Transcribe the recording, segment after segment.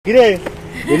কিরে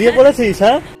বেরিয়ে পড়েছিস?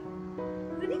 হ্যাঁ,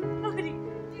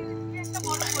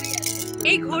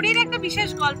 এই ঘড়ির একটা বিশেষ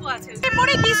গল্প আছে।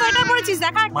 পরে কি সোয়েটার পরেছিস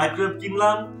দেখা? মাইক্রোওয়েভ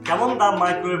কিনলাম। কেমন দাম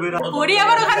মাইক্রোওয়েভের? ঘড়ি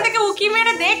আবার ওখান থেকে উকি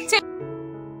মেরে দেখছে।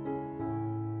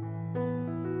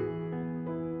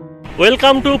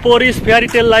 Welcome to পরিস fairy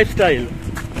tale lifestyle.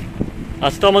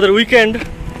 আজ তো আমাদের উইকেন্ড,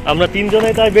 আমরা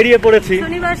তিনজনে তাই বেরিয়ে পড়েছি।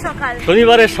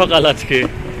 শনিবারের সকাল আজকে।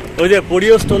 ওই যে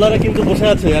পরিও স্টোলারে কিন্তু বসে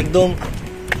আছে, একদম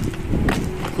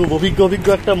খুব অভিজ্ঞ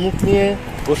একটা মুখ নিয়ে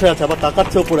বসে আছে, আবার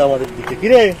তাকাচ্ছে উপরে আমাদের দিকে।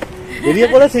 কিরে বেরিয়ে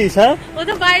পড়েছিস? হ্যাঁ, ও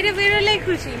তো বাইরে বেরোলেই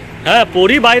খুশি। হ্যাঁ,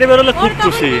 পরি বাইরে বেরোলে খুব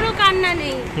খুশি। কোনো কান্না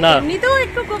নেই না, এমনিতেও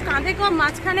একটু কাঁধে কম,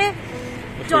 মাঝখানে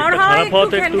জ্বর হওয়ায়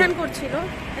একটু ঘ্যানঘ্যান করছিল,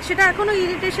 সেটা এখনো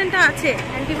ইরিটেশনটা আছে।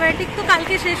 অ্যান্টিবায়োটিক তো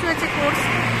কালকে শেষ হয়েছে কোর্স।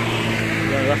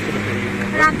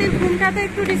 রাতের ঘুমটাতে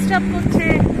একটু ডিস্টার্ব করছে।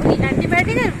 ওই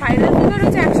অ্যান্টিবায়োটিকের ভাইরাল ফিভার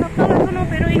হচ্ছে, এক সপ্তাহ এখনো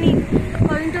বেরোয়নি।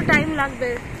 কদিন তো টাইম লাগবে,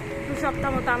 2 সপ্তাহ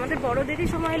মতো। আমাদের বড়দেরই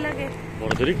সময় লাগে।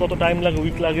 বড়দেরই কত টাইম লাগে?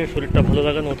 উইক লাগে, শরীরটা ভালো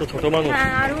লাগে না, ও তো ছোট মানুষ।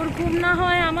 হ্যাঁ, আর ওর ঘুম না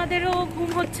হয় আমাদেরও ঘুম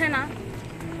হচ্ছে না,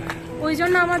 ওই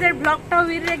জন্য আমাদের ব্লগটাও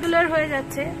ইররেগুলার হয়ে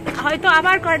যাচ্ছে। হয়তো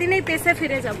আবার কয়দিনেই পেসে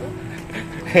ফিরে যাব।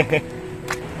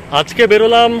 আজকে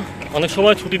বেরোলাম, অনেক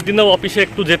সময় ছুটির দিনেও অফিসে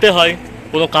একটু যেতে হয়,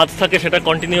 কোনো কাজ থাকে, সেটা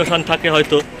কন্টিনিউশন থাকে,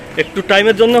 হয়তো একটু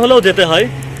টাইমের জন্য হলেও যেতে হয়,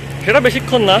 সেটা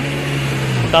বেশিক্ষণ না।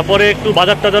 তারপরে একটু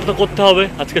বাজার টাজার তো করতে হবে,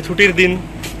 আজকে ছুটির দিন,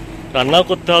 রান্নাও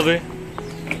করতে হবে।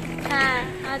 হ্যাঁ,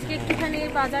 আজকে একটুখানি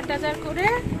বাজার টাজার করে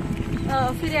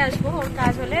ফিরে আসবো। ওর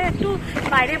কাজ হলে একটু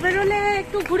বাইরে বেরোলে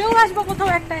একটু ঘুরেও আসবো কোথাও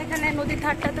একটা। এখানে নদীর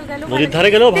ধারটা তো গেল, নদীর ধারে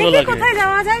গেলেও ভালো লাগে। কোথায়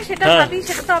যাওয়া যায় সেটা ভাবি,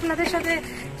 সেটা তো আপনাদের সাথে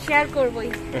শেয়ার করবোই।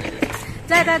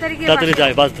 যাই তাড়াতাড়ি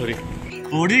যাই, বাস ধরি।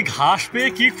 পরি ঘাস পেয়ে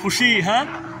কি খুশি। হ্যাঁ,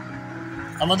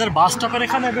 আমাদের বাস স্টপের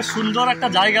এখানে বেশ সুন্দর একটা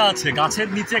জায়গা আছে, গাছের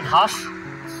নিচে ঘাস।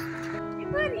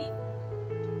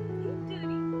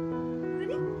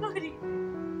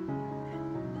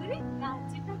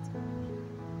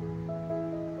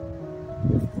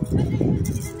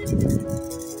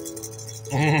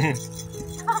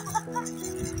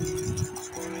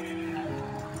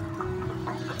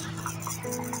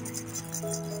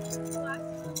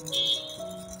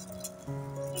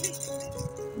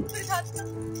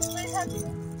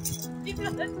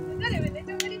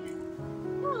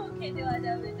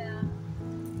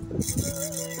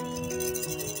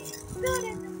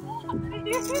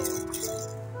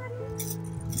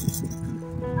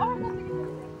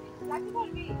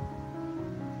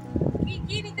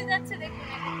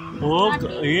 ও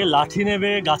লাঠি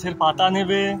নেবে, গাছের পাতা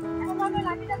নেবে।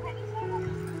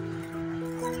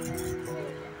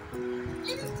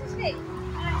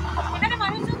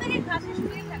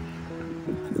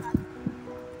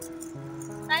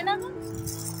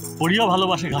 পরিও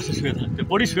ভালোবাসে ঘাসে শুয়ে থাকতে।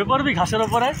 পরি শুয়ে পড়বি ঘাসের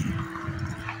ওপরে?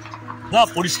 না,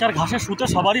 পরিষ্কার ঘাসে শুতে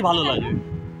সবারই ভালো লাগে।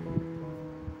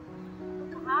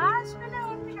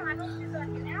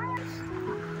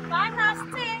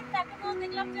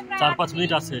 4-5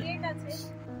 মিনিট আছে।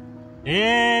 এ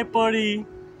পরি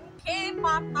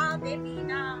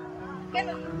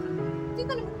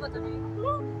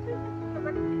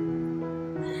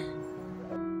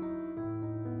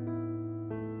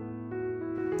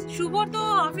শুভর তো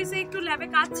অফিসে একটু ল্যাবে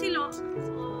কাজ ছিল,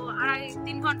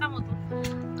 2.5-3 ঘন্টা মতো।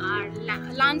 আর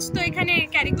লাঞ্চ তো এখানে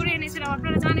ক্যারি করে এনেছিলাম।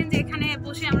 আপনারা জানেন যে এখানে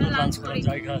বসে আমরা লাঞ্চ করি,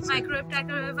 মাইক্রোওয়েভ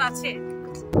টাইক্রোওয়েভ আছে।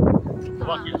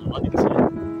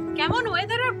 কেমন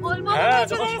ওয়েদার আর বলবো। হ্যাঁ,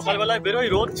 যখন সকালবেলায় বেরোই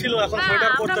রোদ ছিল, এখন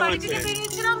সোয়েটার পরতে হয়েছে। আমরা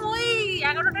বেরিয়েছিলাম ওই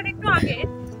 11টার একটু আগে,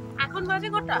 এখন বাজে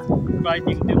কটা? প্রায়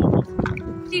 3টে মতো।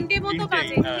 3টে মতো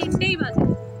বাজে, 3টেই বাজে।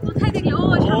 কোথায় দেখলে? ও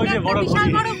সামনে একটা বিশাল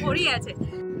বড় ঘড়ি আছে।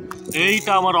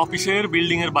 এইটা আমার অফিসের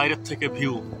বিল্ডিং এর বাইরের থেকে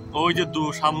ভিউ। ওই যে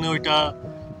সামনে ওইটা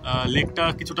লেকটা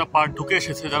কিছুটা পার্ট ঢুকে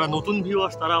এসেছে। যারা নতুন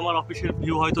ভিউয়ার্স তারা আমার অফিসের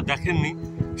ভিউ হয়তো দেখেননি,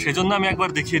 সেজন্য আমি একবার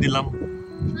দেখিয়ে দিলাম।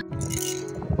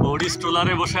 ওরি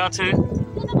স্ট্রলারে বসে আছে।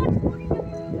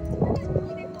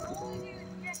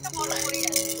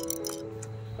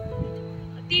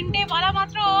 তিনটে বলা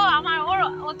মাত্র আমার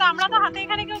আমরা তো হাতে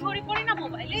এখানে কেউ ঘড়ি পরি না,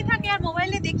 মোবাইলেই থাকে, আর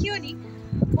মোবাইলে দেখিও নি।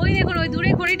 ওই দেখুন ওই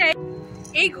দূরে ঘড়িটা।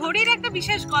 এই ঘড়ির একটা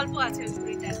বিশেষ গল্প আছে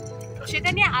ঘড়িটার, সেটা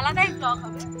নিয়ে আলাদাই ব্লগ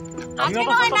হবে।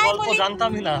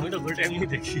 জানতামই না, আমি তো ঘড়িটা এমনি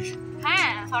দেখি।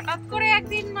 হ্যাঁ, হঠাৎ করে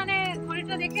একদিন মানে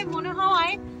ঘড়িটা দেখে মনে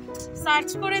হয়, সার্চ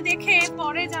করে দেখে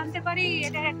পরে জানতে পারি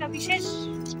এটার একটা বিশেষ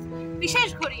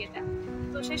ঘড়ি এটা।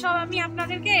 তো সেসব আমি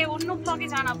আপনাদেরকে অন্য ব্লগে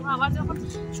জানাবো। আবার যখন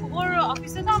শুভর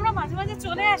অফিসে তো আমরা মাঝে মাঝে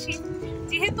চলে আসি,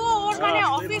 যেহেতু ওর মানে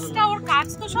অফিসটা, ওর কাজ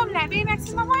তো সব ল্যাবেই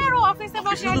ম্যাক্সিমাম হয়, আর ও অফিসে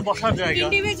বসে,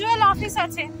 ইন্ডিভিজুয়াল অফিস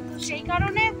আছে, সেই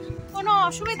কারণে কোনো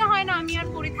অসুবিধা হয় না আমি আর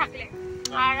পরি থাকলে।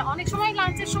 আর অনেক সময়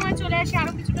লাঞ্চের সময় চলে আসে,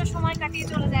 আরো কিছুটা সময় কাটিয়ে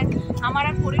চলে যায়। আমার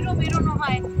আর পরিরও বেরোনো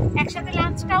হয়, একসাথে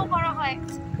লাঞ্চটাও করা হয়।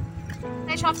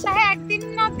 মানে সপ্তাহে একদিন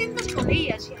না দিন তো চলেই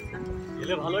আসি আমরা।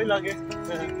 এলে ভালোই লাগে।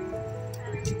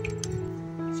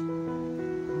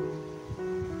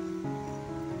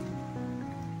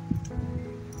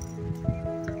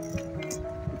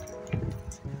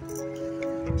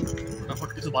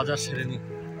 কিছু বাজার সেরে নি।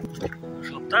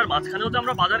 সপ্তাহের মাঝখানেও তো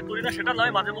আমরা বাজার করি না সেটা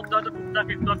নয়, মাঝে মধ্যে হয়তো টুকটাক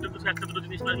একটু কিছু একটা দুটো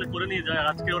জিনিস লাগলে করে নিয়ে যায়। আর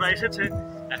আজকে ওরা এসেছে,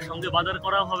 একসঙ্গে বাজার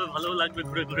করা হবে, ভালোও লাগবে,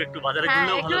 ঘুরে ঘুরে একটু বাজারে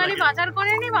ঘুরলেও ভালো লাগবে। বাজার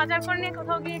করে নিয়ে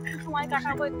কোথাও গিয়ে একটু সময়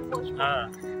কাটাবো, একটু বসবো। হ্যাঁ,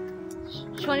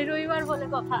 শনি রবিবার বলে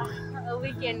কথা,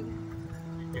 উইকেন্ড।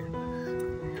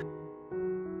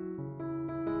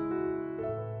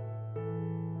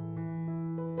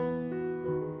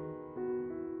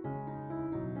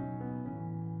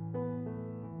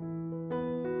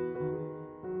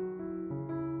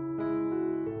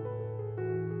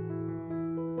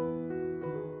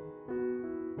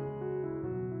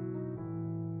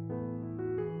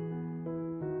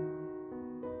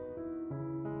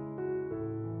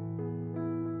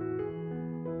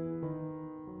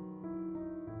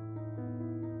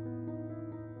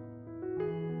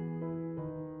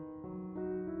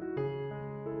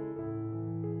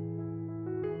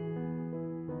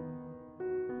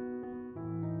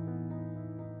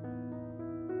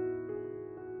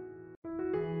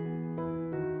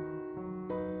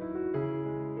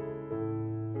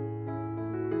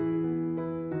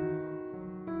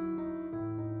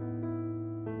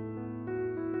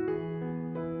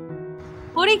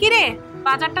 পরি কিরে,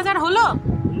 বাজার টাজার হলো?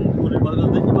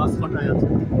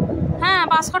 হ্যাঁ,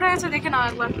 বাস কটায় আছে দেখে নাও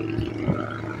একবার।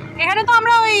 এখানে তো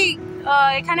আমরা ওই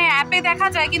এখানে অ্যাপে দেখা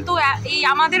যায়, কিন্তু এই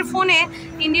আমাদের ফোনে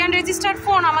ইন্ডিয়ান রেজিস্টার্ড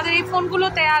ফোন, আমাদের এই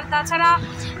ফোনগুলোতে, আর তাছাড়া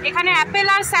এখানে অ্যাপেল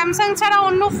আর স্যামসাং ছাড়া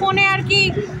অন্য ফোনে আর কি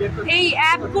এই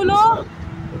অ্যাপগুলো,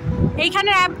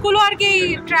 এইখানের অ্যাপগুলো আর কি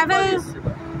ট্রাভেল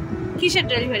কিসের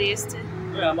ডেলিভারি এসছে।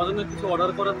 অ্যামাজনে কিছু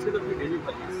অর্ডার করার ছিল,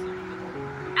 ডেলিভারি এসছে।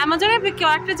 অ্যামাজনে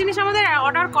একটা জিনিস আমাদের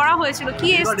অর্ডার করা হয়েছিল, কি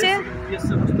এসছে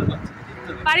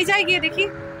বাড়ি যাই গিয়ে দেখি।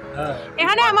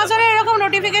 এখানে অ্যামাজনের এরকম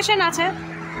নোটিফিকেশন আছে।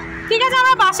 ঠিক আছে,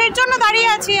 আমরা বাসের জন্য দাঁড়িয়ে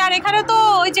আছি। আর এখানে তো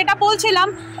ওই যেটা বলছিলাম,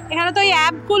 এখানে তো এই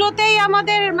অ্যাপগুলোতেই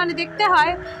আমাদের মানে দেখতে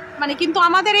হয়, মানে কিন্তু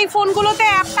আমাদের এই ফোনগুলোতে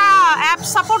অ্যাপ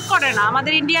সাপোর্ট করে না।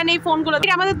 আমাদের ইন্ডিয়ান এই ফোনগুলো,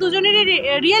 আমাদের দুজনেরই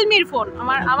রিয়েলমির ফোন,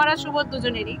 আমার আর শুভ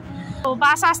দুজনেরই। তো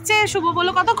বাস আসছে, শুভ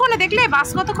বললো কতক্ষণে দেখলে বাস,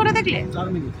 কতক্ষণে দেখলে?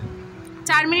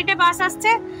 4 মিনিটে বাস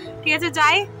আসছে। ঠিক আছে,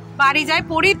 যাই, বাড়ি যাই।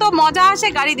 পরি তো মজা আসে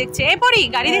গাড়ি দেখছে। এ পরি,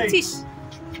 গাড়ি দেখছিস?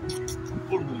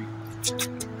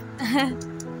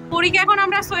 পরিকে এখন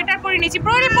আমরা সোয়েটার পরে নিয়েছি।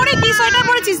 পরি কি সোয়েটার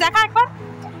পরেছিস দেখা একবার,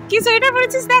 কি সোয়েটার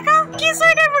পরেছিস দেখা, কি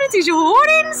সোয়েটার পরেছিস?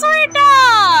 হরিণ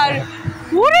সোয়েটার।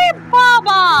 ওরে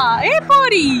বাবা, এ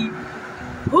পরি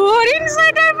হরিণ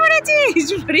সোয়েটার পরেছিস?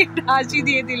 পরি একটা হাসি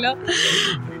দিয়ে দিল।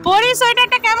 পরি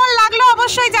সোয়েটারটা কেমন লাগলো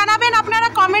অবশ্যই জানাবেন আপনারা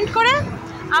কমেন্ট করে।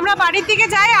 আমরা বাড়ির দিকে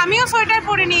যাই, আমিও সোয়েটার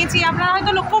পরে নিয়েছি, আপনারা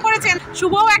হয়তো লক্ষ্য করেছেন।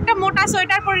 শুভও একটা মোটা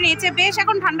সোয়েটার পরে নিয়েছে, বেশ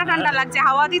এখন ঠান্ডা ঠান্ডা লাগছে,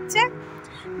 হাওয়া দিচ্ছে।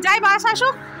 যাই, বাস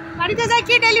আসুক, বাড়িতে যাই।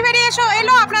 কি ডেলিভারি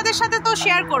এলো আপনাদের সাথে তো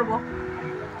শেয়ার করব।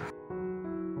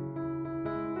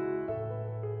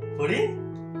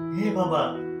 বাবা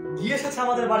কি এসেছে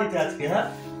আমাদের বাড়িতে আজকে? হ্যাঁ,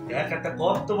 একটা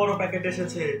কত বড় প্যাকেট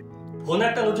এসেছে। ফোনে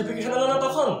একটা নোটিফিকেশন এলো না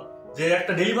তখন যে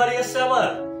একটা ডেলিভারি এসেছে আমার?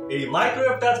 এই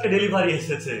মাইক্রোওয়েভটা আজকে ডেলিভারি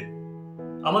এসেছে।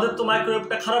 আমাদের তো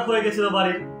মাইক্রোওয়েভটা খারাপ হয়ে গেছিল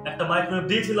বাড়ির, একটা মাইক্রোওয়েভ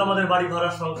দিয়েছিল আমাদের বাড়ি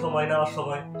ভাড়ার সময় নেওয়ার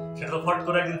সময়, সেটা তো ফট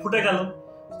করে একদিন ফুটে গেল।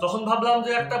 তখন ভাবলাম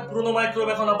যে একটা পুরোনো মাইক্রোওয়েভ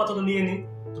এখন আপাতত নিয়ে নিই।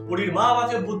 তো পরির মা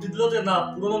আমাকে বুদ্ধি দিল যে না,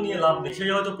 পুরোনো নিয়ে লাভ নেই।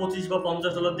 সেই হয়তো 25 বা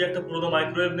 50 ডলার দিয়ে একটা পুরোনো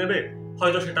মাইক্রোওয়েভ নেবে,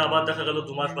 হয়তো সেটা আবার দেখা গেল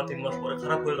 2 মাস বা 3 মাস পরে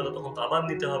খারাপ হয়ে গেল, তখন তো আবার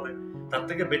নিতে হবে। তার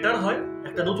থেকে বেটার হয়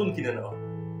একটা নতুন কিনে নেওয়া।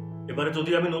 এবারে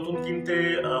যদি আমি নতুন কিনতে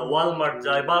ওয়ালমার্ট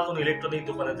যাই বা কোনো ইলেকট্রনিক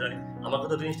দোকানে যাই, আমাকে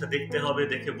তো জিনিসটা দেখতে হবে,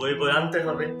 দেখে বই আনতে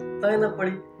হবে, তাই না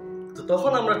পারি? তো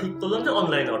তখন আমরা ঠিক করলাম যে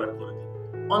অনলাইনে অর্ডার করে দিই।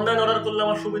 অনলাইন অর্ডার করলে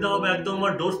আমার সুবিধা হবে, একদম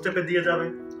আমার ডোর স্টেপে দিয়ে যাবে,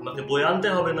 আমাকে বই আনতে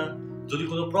হবে না। যদি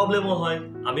কোনো প্রবলেমও হয়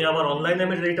আমি আবার অনলাইনে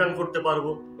আমি রিটার্ন করতে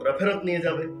পারবো, ওরা ফেরত নিয়ে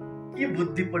যাবে। কি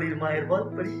বুদ্ধি পড়ির মায়ের, বল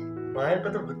পড়ি, মায়ের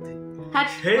কত বুদ্ধি।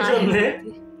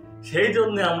 সেই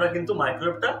জন্য আমরা কিন্তু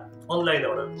মাইক্রোওয়েভটা অনলাইনে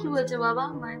অর্ডার করি। কি বলছে বাবা?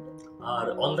 আর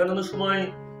অনলাইনের সময়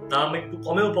দাম একটু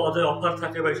কমেও পাওয়া যায়, অফার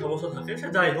থাকে বা সমস্যা থাকে, সে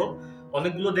যাই হোক।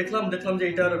 অনেকগুলো দেখলাম যে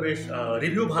এটার বেশ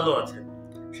রিভিউ ভালো আছে।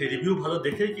 সেই রিভিউ ভালো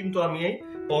দেখেই কিন্তু আমি এই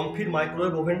কমফির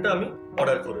মাইক্রোওয়েভ ওভেনটা আমি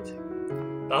অর্ডার করেছি।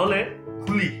 তাহলে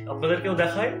খুলি, আপনাদেরকেও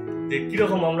দেখাই যে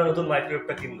কিরকম আমরা নতুন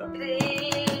মাইক্রোওয়েভটা কিনলাম।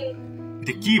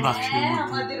 এটা কি বাক্স?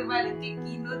 আমাদের বাড়িতে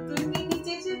কি নতুন জিনিস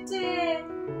এসেছে।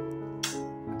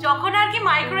 যখন আর কি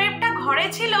মাইক্রোওয়েভটা ঘরে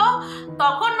ছিল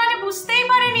তখন মানে বুঝতেই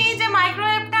পারিনি যে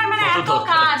মাইক্রোওয়েভটার মানে এত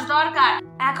কাজ দরকার।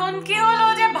 এখন কি হলো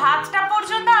যে ভাতটা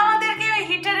পর্যন্ত আমাদেরকে ওই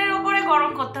হিটারের উপরে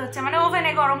গরম করতে হচ্ছে, মানে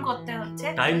ওভেনে গরম করতে হচ্ছে,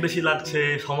 টাইম বেশি লাগছে,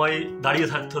 সময় দাঁড়িয়ে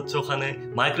থাকতে হচ্ছে ওখানে।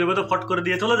 মাইক্রোওয়েভে তো ফট করে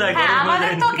দিয়ে চলে যায়। হ্যাঁ,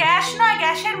 আমাদের তো গ্যাস নয়,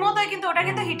 গ্যাসের মতোই, কিন্তু ওটা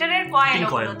কিন্তু হিটারের কয়েল,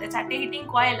 ওগুলোতে 4টে হিটিং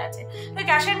কয়েল আছে, তো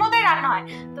গ্যাসের মতোই রান্না হয়।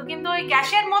 তো কিন্তু ওই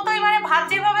গ্যাসের মতোই মানে ভাত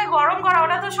যেভাবে গরম করা,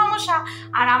 ওটা তো সমস্যা।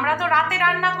 আর আমরা তো রাতে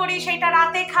রান্না করি, সেইটা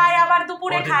রাতে খাই আবার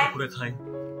দুপুরে খাই,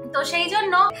 তো সেই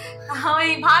জন্য ওই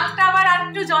ভাতটা আবার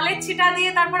একটু জলের ছিটা দিয়ে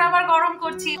তারপর আবার গরম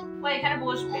করছি। ও এখানে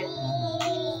বসবে,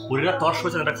 পরিরা তর্স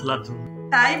হচ্ছে এটা খোলার জন্য।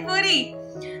 তাই পরি,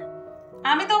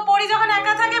 আমি তো পরি যখন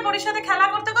একা থাকে পরির সাথে খেলা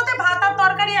করতে করতে ভাত আর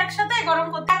তরকারি একসাথে গরম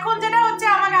করতে, এখন যেটা হচ্ছে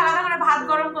আমাকে আলাদা করে ভাত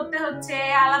গরম করতে হচ্ছে,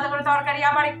 আলাদা করে তরকারি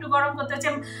আবার একটু গরম করতে হচ্ছে।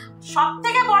 সব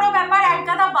থেকে বড় ব্যাপার এক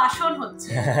গাদা বাসন হচ্ছে,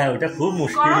 ওটা খুব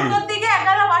মুশকিল। গরম করতে গিয়ে এক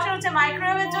গাদা বাসন হচ্ছে,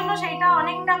 মাইক্রোওয়েভের জন্য সেইটা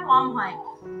অনেকটা কম হয়,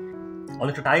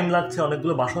 অনেকটা টাইম লাগছে,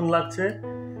 অনেকগুলো বাসন লাগছে,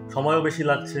 সময়ও বেশি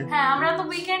লাগছে। হ্যাঁ, আমরা তো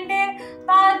উইকেন্ডে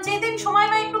বা যেদিন সময়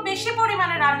পাই একটু বেশি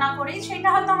পরিমাণে রান্না করি, সেটা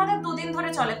হয়তো আমাদের 2 দিন ধরে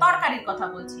চলে, তরকারির কথা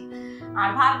বলছি। আর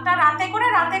ভাতটা রাতে করে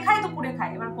রাতে খাই, দুপুরে খাই।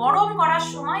 এবার গরম করার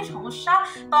সময় সমস্যা,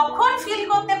 তখন ফিল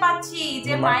করতে পাচ্ছি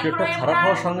যে মাইক্রোওয়েভটা খারাপ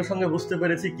হওয়ার সঙ্গে সঙ্গে বুঝতে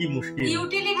পেরেছি কি মুশকিল,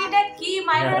 ইউটিলিটিটা কি,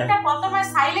 মাইক্রোওয়েভটা কতটা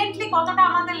সাইলেন্টলি, কতটা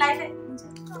আমাদের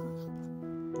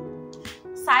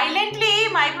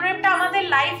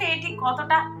লাইফে ঠিক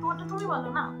কতটা, তুমি বলো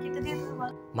না, কেটে দিয়ে তুমি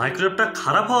বলো। মাইক্রোওয়েভটা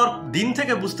খারাপ হওয়ার দিন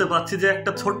থেকে বুঝতে পারছি যে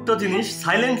একটা ছোট্ট জিনিস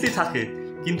সাইলেন্টলি থাকে,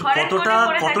 কিন্তু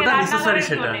কতটা নেসেসারি,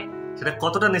 সেটা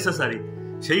কতটা নেসেসারি।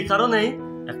 সেই কারণেই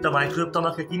একটা মাইক্রোওয়েভ তো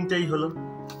আমাকে কিনতেই হলো।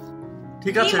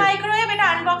 ঠিক আছে, মাইক্রোওয়েভ এটা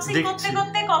আনবক্সিং করতে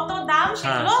করতে কত দাম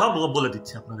সেগুলো সব বলে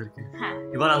দিচ্ছি আপনাদেরকে।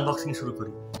 এবার আনবক্সিং শুরু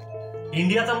করি।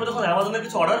 ইন্ডিয়াতে আমরা যখন অ্যামাজনে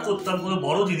কিছু অর্ডার করতাম, কোনো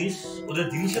বড় জিনিস, ওদের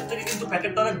জিনিসের থেকে কিন্তু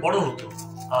প্যাকেটটা অনেক বড় হতো,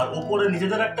 আর ওপরে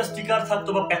নিজেদের একটা স্টিকার থাকতো,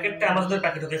 বা প্যাকেটটা অ্যামাজনের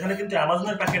প্যাকেট হতো। এখানে কিন্তু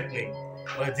অ্যামাজনের প্যাকেট নেই,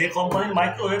 মানে যে কোম্পানির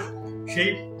মাইক্রোওয়েভ সেই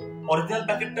অরিজিনাল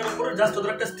প্যাকেটটার উপরে জাস্ট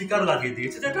ওদের একটা স্টিকার লাগিয়ে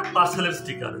দিয়েছে, যে এটা পার্সেলের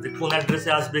স্টিকার, যে কোন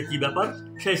অ্যাড্রেসে আসবে কি ব্যাপার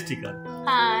সেই স্টিকার।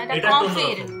 হ্যাঁ, এটা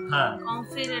কমফির, হ্যাঁ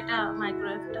কমফির এটা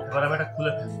মাইক্রোওয়েভটা। এবার আমি এটা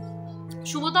খুলে ফেলি।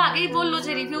 শুভ তো আগেই বললো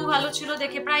যে রিভিউ ভালো ছিল,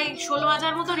 দেখে প্রায়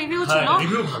 16,000 মতো রিভিউ ছিল,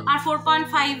 আর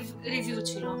 4.5 রিভিউ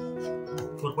ছিল,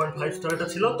 4.5 স্টার এটা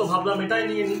ছিল, তো ভাবলাম এটাই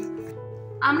নিয়ে নিই।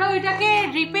 আমরা ওইটাকে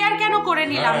রিপেয়ার কেন করে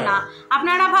নিলাম না?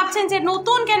 আপনারা ভাবছেন যে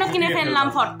নতুন কেন কিনে ফেললাম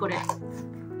ফট করে,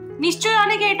 নিশ্চয়ই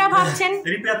অনেকে এটা ভাবছেন।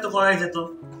 রিপেয়ার তো করাই যেত।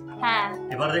 হ্যাঁ,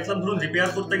 এবার দেখলাম ধরুন রিপেয়ার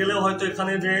করতে গেলেও হয়তো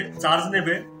এখানে যে চার্জ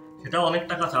নেবে সেটা অনেক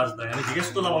টাকা চার্জ দেয়। আমি জিজ্ঞেস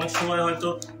করলাম, অনেক সময় হয়তো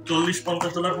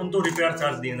 $40-50 পর্যন্ত রিপেয়ার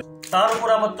চার্জ দিয়ে নেয়। তার উপর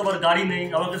আমার তো আবার গাড়ি নেই,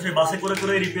 আমাকে সেই বাসে করে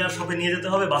করে রিপেয়ার শপে নিয়ে যেতে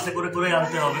হবে, বাসে করে করে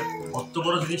আনতে হবে। অত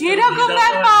বড় জিনিস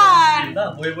না,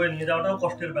 বয়ে বয়ে নিয়ে যাওয়াটাও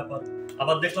কষ্টের ব্যাপার।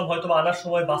 আবার দেখলাম হয়তো আনার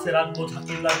সময় বাসে রাখবো,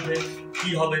 ঝাঁকির লাগবে, কি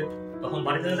হবে, তখন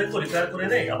বাড়িতে দেখবো রিপেয়ার করে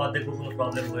নেই, আবার দেখবো কোনো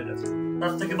প্রবলেম হয়ে গেছে।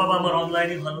 তার থেকে বাবা আমার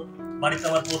অনলাইনই ভালো, বাড়িতে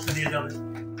আমার পৌঁছে দিয়ে যাবে।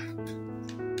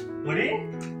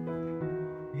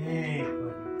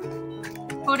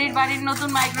 পরির বাড়ির নতুন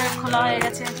মাইক্রোওয়েভ খোলা হয়ে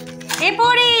গেছে। এ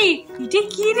পরি, এটা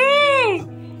কি রে,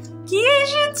 কি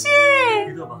এসেছে?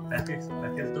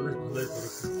 প্যাকেজ তো বেশ ভালোই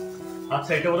করেছে।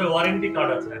 আচ্ছা, এটা বোধহয় ওয়ারেন্টি কার্ড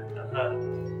আছে একটা। হ্যাঁ,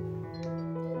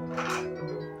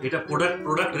 এটা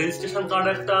প্রোডাক্ট রেজিস্ট্রেশন কার্ড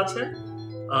একটা আছে,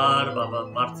 আর বাবা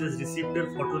পারচেজ রিসিপ্টের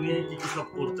ফটো নিয়ে কি কি সব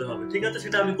করতে হবে। ঠিক আছে,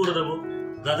 সেটা আমি করে দেবো,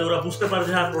 যাতে ওরা বুঝতে পারে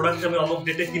যে হ্যাঁ প্রোডাক্ট আমি অমুক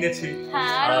ডেটে কিনেছি।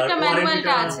 হ্যাঁ, আর ওটা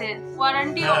ম্যানুয়ালটা আছে,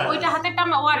 ওয়ারেন্টি, ওইটা হাতেরটা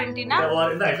ওয়ারেন্টি না,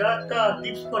 না এটা একটা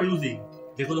টিপস ফর ইউজিং,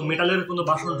 যে কোনো মেটালের কোনো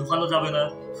বাসন ঢোকানো যাবে না,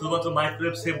 শুধুমাত্র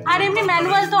মাইক্রোওয়েভ সেফ। আর এমনি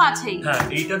ম্যানুয়াল তো আছেই। হ্যাঁ,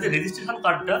 এইটা যে রেজিস্ট্রেশন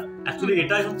কার্ডটা অ্যাকচুয়ালি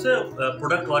এটাই হচ্ছে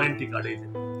প্রোডাক্ট ওয়ারেন্টি কার্ড। এই যে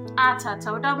আচ্ছা আচ্ছা,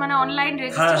 ওটা মানে অনলাইন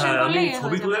রেজিস্ট্রেশন করলেই হয়ে যাবে।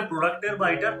 ছবি তুলে প্রোডাক্টের বা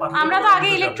এটার আমরা তো আগে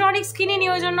ইলেকট্রনিক্স কিনিনি,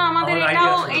 ওই জন্য আমাদের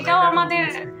এটাও আমাদের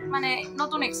মানে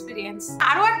নতুন এক্সপেরিয়েন্স।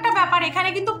 আরো একটা ব্যাপার, এখানে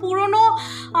কিন্তু পুরনো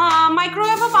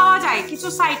মাইক্রোওয়েভও পাওয়া যায় কিছু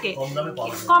সাইটে,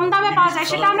 কম দামে পাওয়া যায়,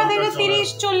 সেটা আমরা দেখি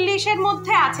 30-40 এর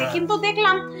মধ্যে আছে, কিন্তু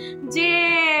দেখলাম যে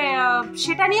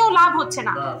সেটা নিয়েও লাভ হচ্ছে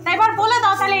না। তাই এবার বলে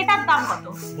দাও তাহলে এটার দাম কত?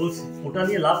 বলছি ওটা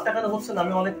নিয়ে লাভ টাকা হচ্ছে না।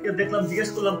 আমি অনেককে দেখলাম, জিজ্ঞেস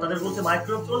করলাম, তাদের বলছে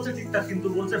মাইক্রোওয়েভ চলছে ঠিকঠাক, কিন্তু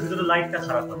বলছে ভিতরে লাইটটা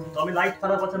খারাপ আছে। তো আমি লাইট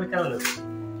খারাপ আছে আমি কেন নেব?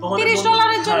 $30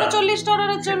 জন্য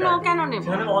 $40 জন্য কেন নেব?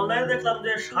 আমি অনলাইনে দেখলাম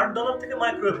যে $60 থেকে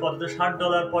মাইক্রোওয়েভ পাওয়া যায়,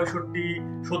 $60, 65,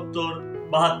 70,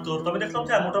 72। তো আমি দেখলাম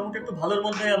যে মোটামুটি একটু ভালোর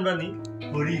মধ্যে আমরা নিই।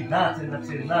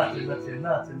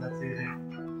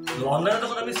 অনলাইনে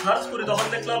যখন আমি সার্চ করি তখন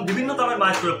দেখলাম বিভিন্ন দামের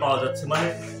মাইক্রোওয়েভ পাওয়া যাচ্ছে, মানে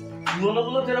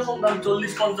পুরোনোগুলো যেরকম দাম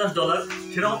 $40-50,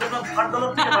 সেরকম দেখলাম $60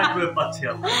 থেকে মাইক্রোওয়েভ পাচ্ছি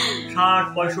আমরা। 60,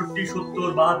 65, 70,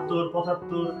 72,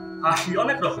 75, 80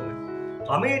 অনেক রকমের।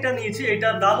 আমি এটা নিয়েছি,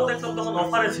 এটার দামও দেখলাম তখন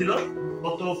অফারে ছিল,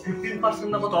 কত 15%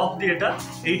 না কত অফ দিয়ে এটা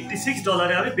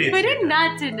 $86 আমি পেয়েছি।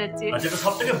 আর যেটা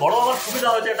সব থেকে বড় আমার সুবিধা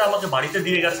হয়েছে, এটা আমাকে বাড়িতে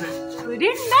দিয়ে গেছে।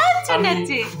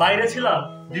 বাইরে ছিলাম,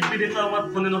 দিব্যি দেখলাম আমার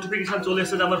ফোনে নোটিফিকেশন চলে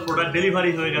এসেছে যে আমার প্রোডাক্ট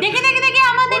ডেলিভারি হয়ে গেছে। দেখি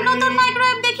আমাদের নতুন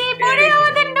মাইক্রোওয়েভ দেখি, পরে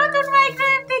আমাদের নতুন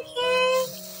মাইক্রোওয়েভ দেখি।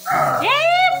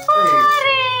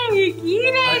 কি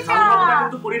রে এটা?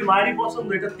 কিন্তু পরীর মায়েরই পছন্দ,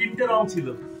 এটা তিনটে রং ছিল।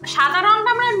 সাদা রংটা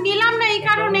আমরা নিলাম না এই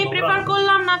কারণে, প্রেফার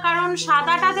করলাম না, কারণ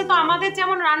সাদাটাতে তো আমাদের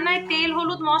যেমন রান্নায় তেল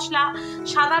হলুদ মশলা,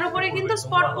 সাদার উপরে কিন্তু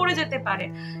স্পট পড়ে যেতে পারে।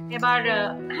 এবার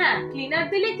হ্যাঁ ক্লিনার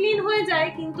দিলে ক্লিন হয়ে যায়,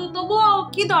 কিন্তু তবুও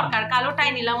কি দরকার,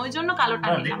 কালোটাই নিলাম, ওই জন্য কালোটা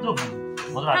নিলাম।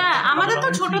 হ্যাঁ আমাদের তো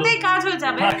ছোটতেই কাজ হয়ে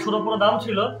যাবে। 100 পুরো দাম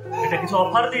ছিল, এটা কিছু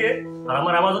অফার দিয়ে, আর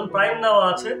আমার অ্যামাজন প্রাইম দেওয়া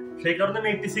আছে, সেই কারণে আমি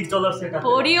 $86 সেটা।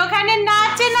 পরি ওখানে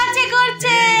নাচে নাচে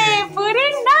করছে, পরি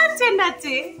নাচে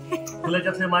নাচে খুলে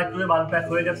গেছে মাইক্রোওয়েভ, আনপ্যাক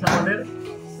হয়ে গেছে আমাদের।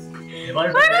 এবার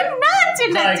পরি নাচে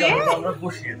নাচে আমরা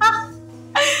বসিয়ে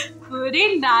পরি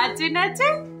নাচে নাচে।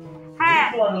 হ্যাঁ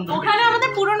ওখানে আমাদের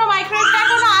পুরনো মাইক্রোওয়েভটা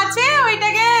এখনো আছে,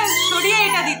 ওইটাকে সরিয়ে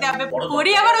এটা দিতে হবে।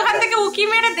 পরি আবার ওখান থেকে উকি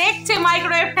মেরে দেখছে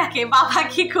মাইক্রোওয়েভটাকে, বাবা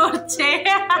কি করছে।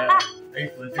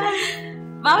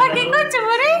 বাবা কি করছে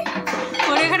পরি?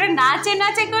 পরি ওখানে নাচে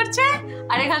নাচে করছে,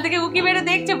 আর এখান থেকে উকি মেরে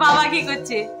দেখছে বাবা কি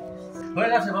করছে। হয়ে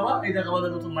গেছে বাবা, এই দেখো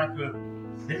আমাদের নতুন মাইক্রোওয়েভ।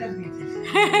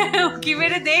 উকি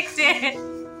মেরে দেখছে,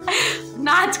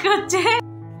 নাচ করছে।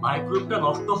 মাইক্রোওয়েভটা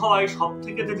নষ্ট হওয়ায়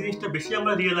সবথেকে যে জিনিসটা বেশি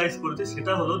আমরা রিয়েলাইজ করেছি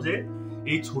সেটা হলো যে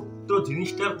এই ছোট্ট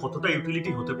জিনিসটার কতটা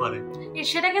ইউটিলিটি হতে পারে।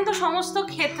 সেটা কিন্তু সমস্ত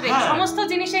ক্ষেত্রে, সমস্ত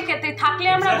জিনিসের ক্ষেত্রে থাকলে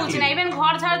আমরা বুঝি না। ইভেন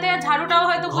ঘর ঝাড় দেওয়া ঝাড়ুটাও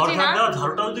হয়তো বুঝি না।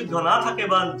 ঝাড়ুটাও যদি না থাকে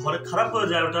বা ঘরে খারাপ হয়ে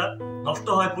যায়, ওটা নষ্ট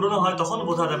হয়, পুরনো হয়, তখন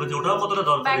বোঝা যাবে যে ওটাও কতটা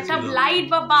দরকার। একটা লাইট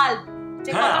বা বাল্ব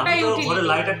যে কতটা ইউটিলিটি। ঘরে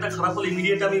লাইট একটা খারাপ হলে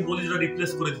ইমিডিয়েট আমি বলি যেটা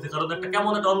রিপ্লেস করে দিতে, কারণ একটা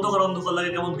কেমন একটা অন্ধকার অন্ধকার লাগে,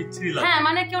 কেমন বিচ্ছিরি লাগে। হ্যাঁ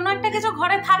মানে কোনো একটা কিছু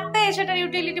ঘরে থাকতে সেটার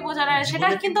ইউটিলিটি বোঝা যায়, সেটা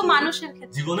কিন্তু মানুষের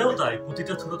ক্ষেত্রে। জীবনেও তাই,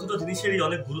 প্রতিটা ছোট ছোট জিনিসেরই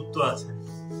অনেক গুরুত্ব আছে।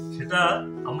 সেটা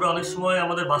আমরা অনেক সময়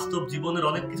আমাদের বাস্তব জীবনের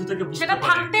অনেক কিছু থেকে বুঝতে পারি, সেটা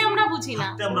থাকতে আমরা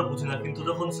বুঝি না, কিন্তু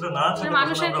যখন সেটা না থাকে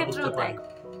মানুষের ক্ষেত্রেও তাই।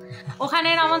 ওখানে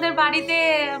আমাদের বাড়িতে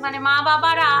মানে মা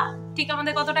বাবারা ঠিক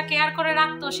আমাদের কতটা কেয়ার করে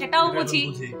রাখতো সেটাও বুঝি।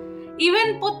 ইভেন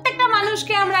প্রত্যেকটা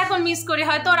মানুষকে আমরা এখন মিস করি।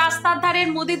 হয়তো রাস্তার ধারের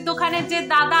মুদির দোকানের যে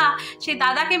দাদা, সেই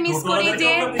দাদাকে মিস করি,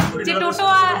 যে টোটো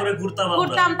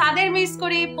ঘুরতাম তাদের মিস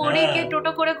করি। পরীকে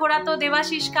টোটো করে ঘোরাতো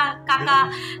দেবাশিস কাকা,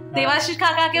 দেবাশিস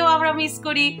কাকাকেও আমরা মিস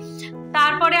করি।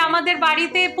 তারপরে আমাদের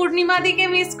বাড়িতে পূর্ণিমাদিকে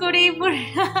মিস করি,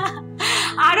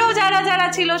 আরো যারা যারা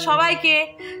ছিল সবাইকে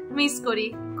মিস করি,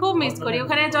 খুব মিস করি।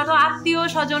 ওখানে যত আত্মীয়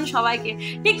স্বজন সবাইকে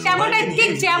ঠিক তেমনটাই,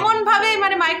 ঠিক যেমন ভাবে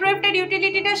মানে মাইক্রোওয়েভটার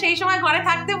ইউটিলিটিটা সেই সময় ঘরে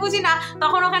থাকতে বুঝি না,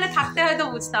 তখন ওখানে থাকতে হয়তো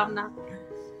বুঝতাম না।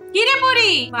 কি রে পরি,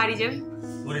 বাড়ি যাবে?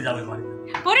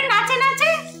 পরি নাচে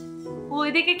নাচে,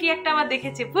 ওইদিকে কি একটা আবার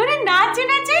দেখেছে, পরি নাচে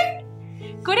নাচে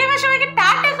করে। এবার সবাইকে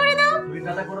টাটা করে দাও,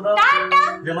 টাটা,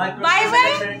 বাই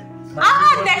বাই,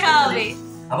 আবার দেখা হবে।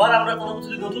 আবার আমরা কোনো কিছু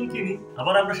নতুন কিনি,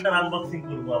 আবার আমরা সেটা আনবক্সিং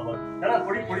করব। আবার না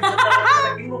পরি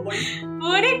কিনবো,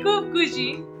 পরি খুব খুশি,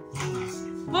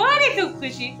 পরি খুব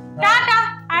খুশি। টাটা,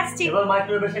 আসছি। এবার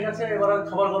মাইক্রোওয়েভ এসে গেছে, এবার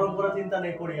খাবার গরম করার চিন্তা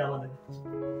নেই পরি আমাদের।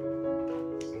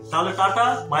 তাহলে টাটা।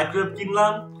 মাইক্রোওয়েভ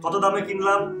কিনলাম, কত দামে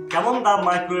কিনলাম, কেমন দাম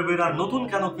মাইক্রোওয়েভের, আর নতুন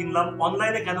কেন কিনলাম,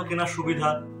 অনলাইনে কেন কেনার সুবিধা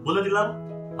বলে দিলাম।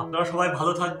 আপনারা সবাই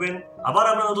ভালো থাকবেন। আবার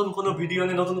আমরা নতুন কোনো ভিডিও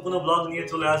নিয়ে, নতুন কোনো ব্লগ নিয়ে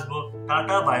চলে আসবো।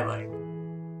 Tata, bye bye.